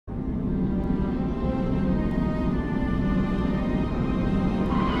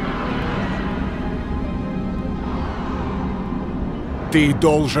Ты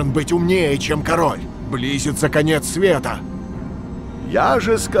должен быть умнее, чем король. Близится конец света. Я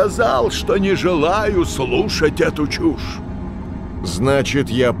же сказал, что не желаю слушать эту чушь. Значит,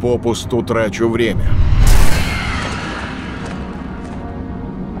 я попусту трачу время.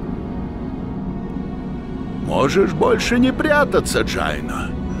 Можешь больше не прятаться,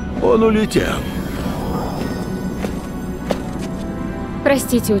 Джайна. Он улетел.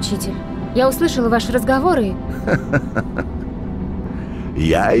 Простите, учитель. Я услышала ваш разговор и...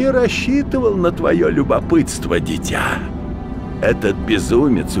 Я и рассчитывал на твое любопытство, дитя. Этот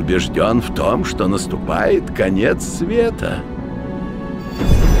безумец убежден в том, что наступает конец света.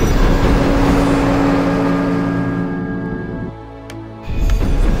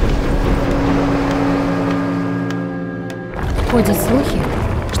 Ходят слухи,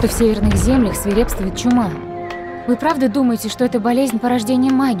 что в северных землях свирепствует чума. Вы правда думаете, что это болезнь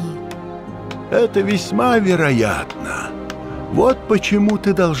порождения магии? Это весьма вероятно. Вот почему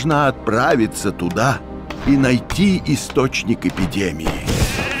ты должна отправиться туда и найти источник эпидемии.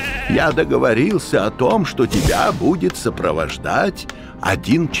 Я договорился о том, что тебя будет сопровождать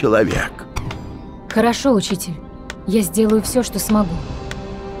один человек. Хорошо, учитель. Я сделаю все, что смогу.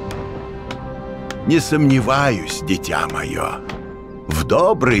 Не сомневаюсь, дитя мое, в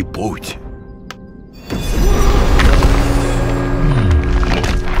добрый путь.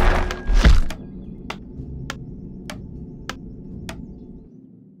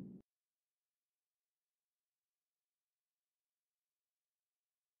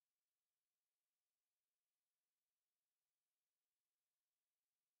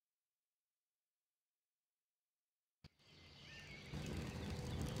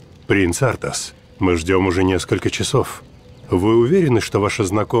 Принц Артас, мы ждем уже несколько часов. Вы уверены, что ваша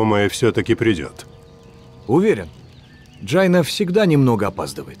знакомая все-таки придет? Уверен. Джайна всегда немного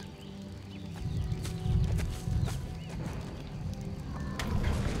опаздывает.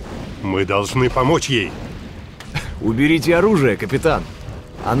 Мы должны помочь ей. Уберите оружие, капитан.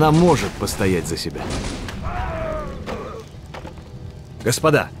 Она может постоять за себя.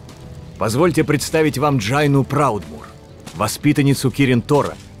 Господа, позвольте представить вам Джайну Праудмур, воспитанницу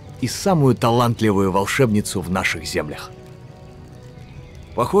Кирин-Тора и самую талантливую волшебницу в наших землях.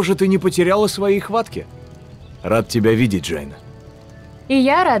 Похоже, ты не потеряла своей хватки. Рад тебя видеть, Джайна. И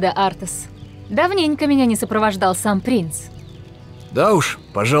я рада, Артас. Давненько меня не сопровождал сам принц. Да уж,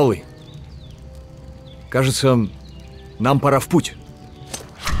 пожалуй. Кажется, нам пора в путь.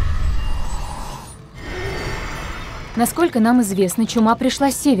 Насколько нам известно, чума пришла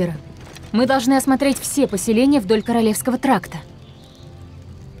с севера. Мы должны осмотреть все поселения вдоль Королевского тракта.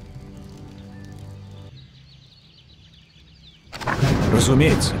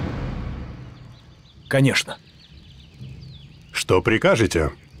 Разумеется. Конечно. Что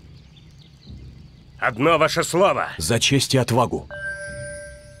прикажете? Одно ваше слово. За честь и отвагу.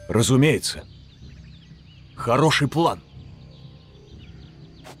 Разумеется. Хороший план.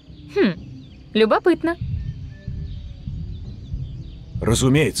 Любопытно.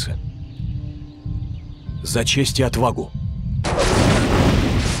 Разумеется. За честь и отвагу.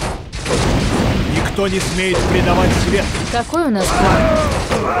 Никто не смеет предавать свет. Какой у нас план?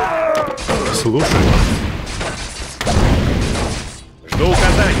 Слушаю. Жду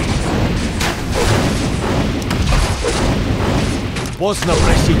указаний. Поздно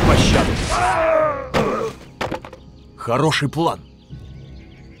просить пощады. Хороший план.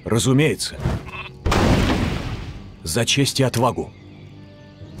 Разумеется. За честь и отвагу.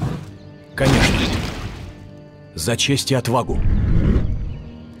 Конечно. За честь и отвагу.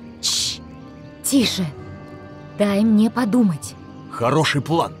 Тише. Дай мне подумать. Хороший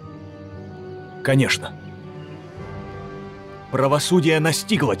план. Конечно. Правосудие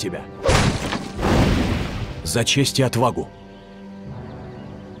настигло тебя. За честь и отвагу.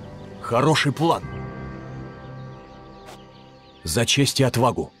 Хороший план. За честь и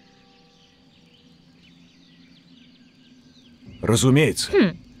отвагу. Разумеется.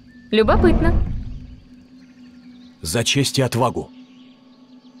 Любопытно. За честь и отвагу.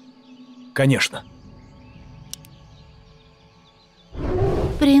 Конечно.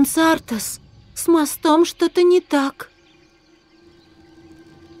 Принц Артас, с мостом что-то не так.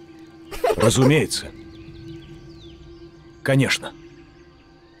 Разумеется. Конечно.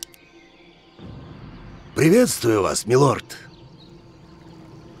 Приветствую вас, милорд.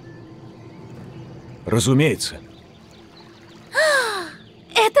 Разумеется.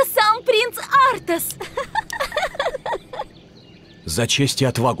 Это сам принц Артас! За честь и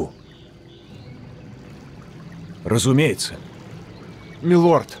отвагу. Разумеется.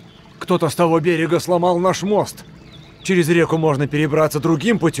 Милорд, кто-то с того берега сломал наш мост. Через реку можно перебраться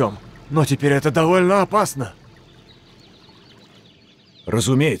другим путем, но теперь это довольно опасно.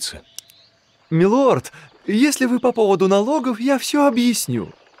 Разумеется. Милорд, если вы по поводу налогов, я все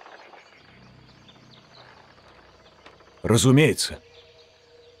объясню. Разумеется.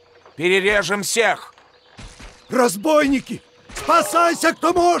 Перережем всех! Разбойники! Спасайся,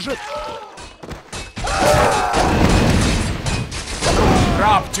 кто может!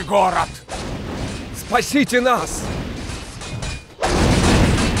 Грабьте город! Спасите нас!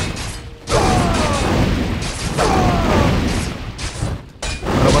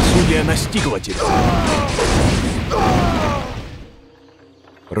 Правосудие настигло тебя.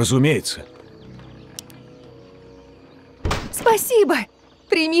 Разумеется. Спасибо!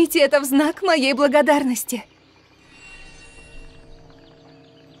 Примите это в знак моей благодарности.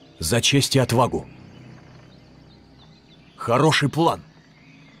 За честь и отвагу. Хороший план.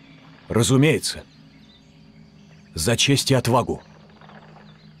 Разумеется. За честь и отвагу.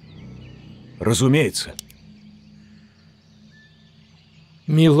 Разумеется.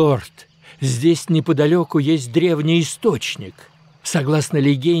 Милорд, здесь неподалеку есть древний источник. Согласно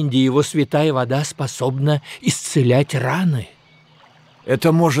легенде, его святая вода способна исцелять раны.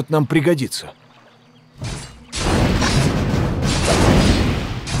 Это может нам пригодиться.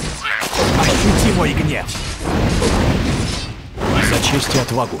 Ощути мой гнев. За честь и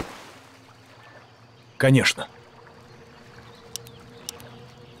отвагу. Конечно.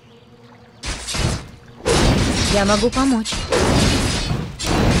 Я могу помочь.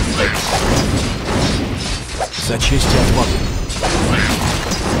 За честь и отвагу.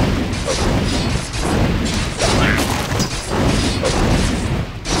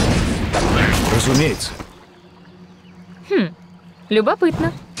 Разумеется.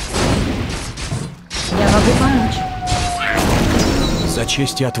 Любопытно. Я могу помочь. За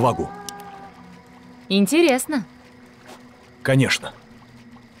честь и отвагу. Интересно. Конечно.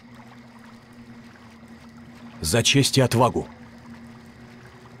 За честь и отвагу.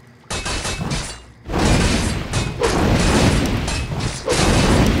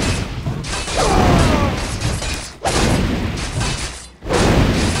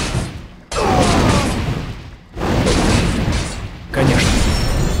 Конечно.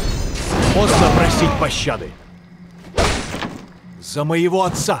 Поздно просить пощады. За моего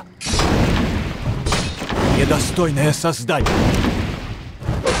отца. Недостойное создание.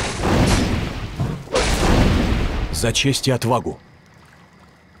 За честь и отвагу.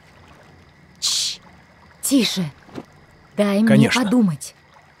 Тише. Дай Конечно. мне подумать.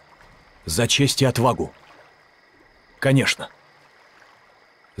 За честь и отвагу. Конечно.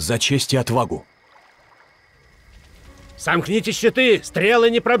 За честь и отвагу. Сомкните щиты!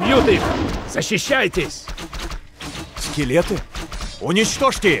 Стрелы не пробьют их! Защищайтесь! Скелеты?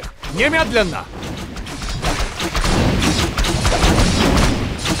 Уничтожьте их! Немедленно!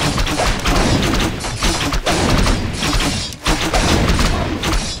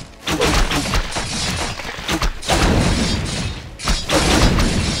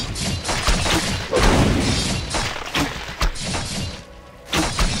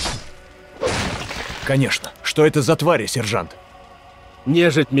 Конечно. Что это за твари, сержант?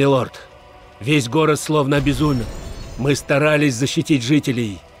 Нежить, милорд. Весь город словно обезумен. Мы старались защитить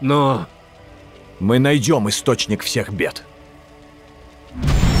жителей, но... Мы найдем источник всех бед.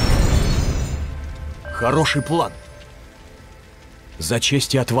 Хороший план. За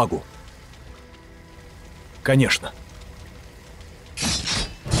честь и отвагу. Конечно.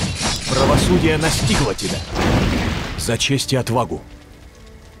 Правосудие настигло тебя. За честь и отвагу.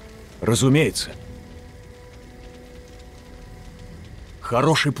 Разумеется.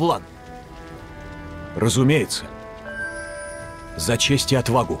 Хороший план. Разумеется. За честь и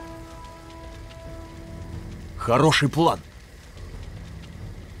отвагу. Хороший план.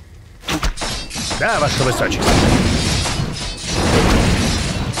 Да, ваше высочество.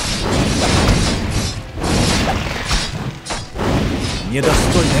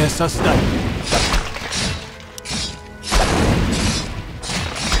 Недостойное создание.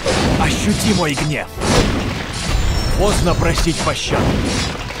 Ощути мой гнев. Поздно просить пощады.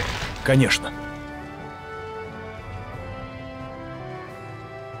 Конечно.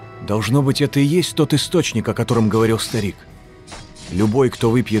 Должно быть, это и есть тот источник, о котором говорил старик. Любой, кто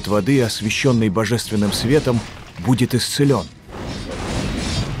выпьет воды, освященной божественным светом, будет исцелен.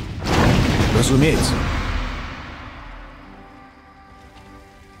 Разумеется.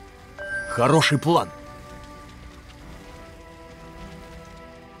 Хороший план.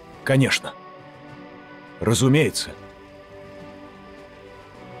 Конечно. Разумеется.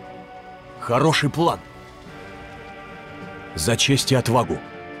 Хороший план. За честь и отвагу.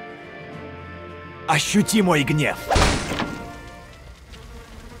 Ощути мой гнев.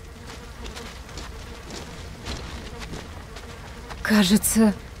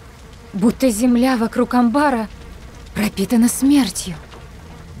 Кажется, будто земля вокруг амбара пропитана смертью.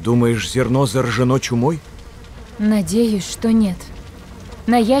 Думаешь, зерно заражено чумой? Надеюсь, что нет.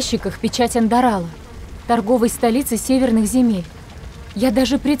 На ящиках печать Андарала, торговой столицы северных земель. Я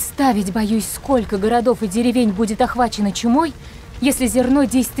даже представить боюсь, сколько городов и деревень будет охвачено чумой, если зерно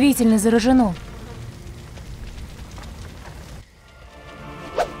действительно заражено.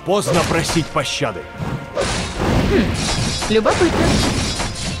 Поздно просить пощады. Любопытно.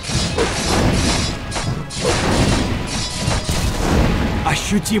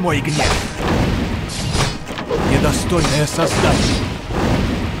 Ощути мой гнев. Недостойное создание.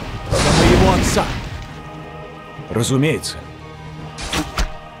 За моего отца. Разумеется.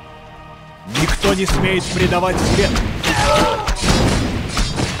 Никто не смеет предавать свет.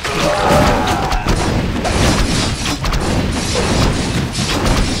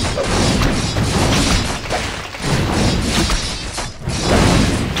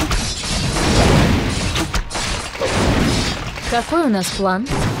 Какой у нас план?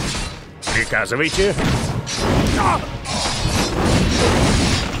 Приказывайте.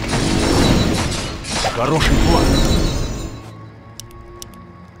 Хороший план.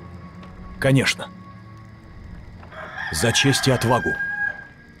 Конечно. За честь и отвагу.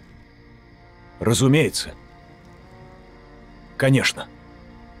 Разумеется. Конечно.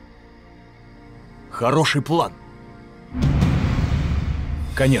 Хороший план.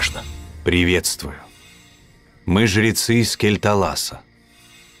 Конечно. Приветствую. Мы жрецы из Кельталаса.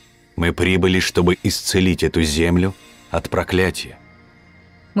 Мы прибыли, чтобы исцелить эту землю от проклятия.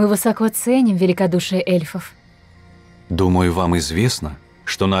 Мы высоко ценим великодушие эльфов. Думаю, вам известно,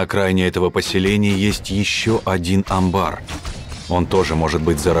 что на окраине этого поселения есть еще один амбар. Он тоже может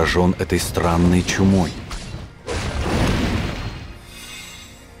быть заражен этой странной чумой.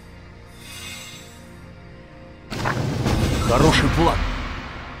 Хороший план.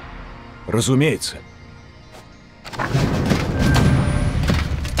 Разумеется.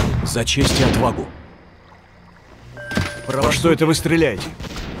 За честь и отвагу. Во что это вы стреляете?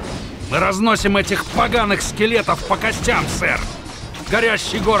 Мы разносим этих поганых скелетов по костям, сэр.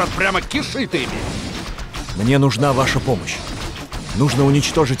 Горящий город прямо кишит ими. Мне нужна ваша помощь. Нужно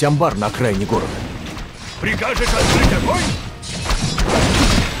уничтожить амбар на окраине города. Прикажешь открыть огонь?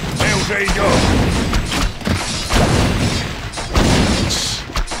 Мы уже идем.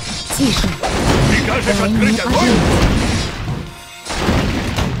 Тише. Прикажешь открыть огонь?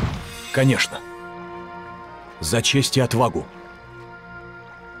 Конечно. За честь и отвагу.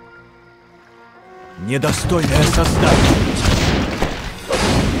 Недостойное создание.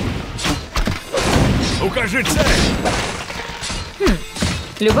 Укажи цель.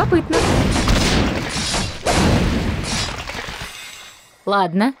 Любопытно.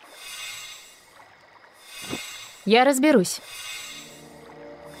 Ладно. Я разберусь.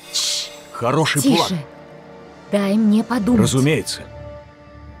 Хороший Тише. план. Дай мне подумать. Разумеется.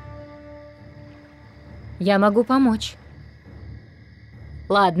 Я могу помочь.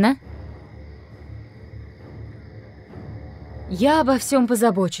 Ладно. Я обо всем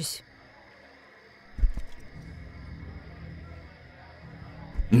позабочусь.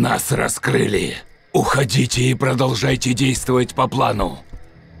 Нас раскрыли. Уходите и продолжайте действовать по плану.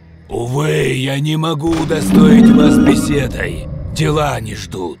 Увы, я не могу удостоить вас беседой. Дела не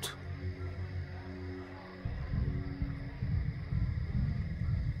ждут.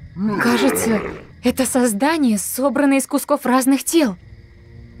 Кажется, это создание собрано из кусков разных тел.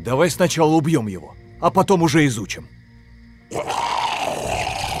 Давай сначала убьем его, а потом уже изучим.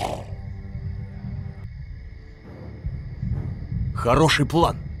 Хороший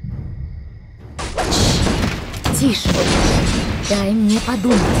план. Тише. Дай мне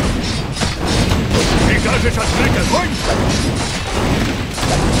подумать. Прикажешь открыть огонь?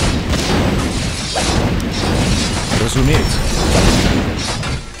 Разумеется.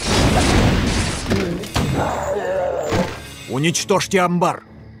 Уничтожьте амбар.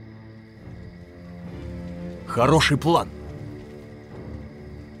 Хороший план.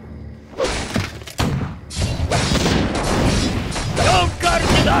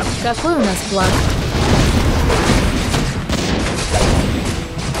 Какой у нас план?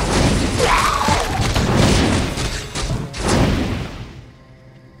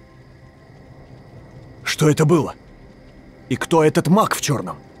 Что это было? И кто этот маг в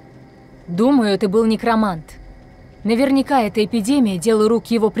черном? Думаю, это был некромант. Наверняка эта эпидемия – дело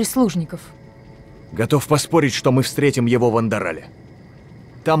рук его прислужников. Готов поспорить, что мы встретим его в Андарале.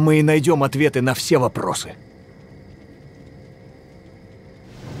 Там мы и найдем ответы на все вопросы.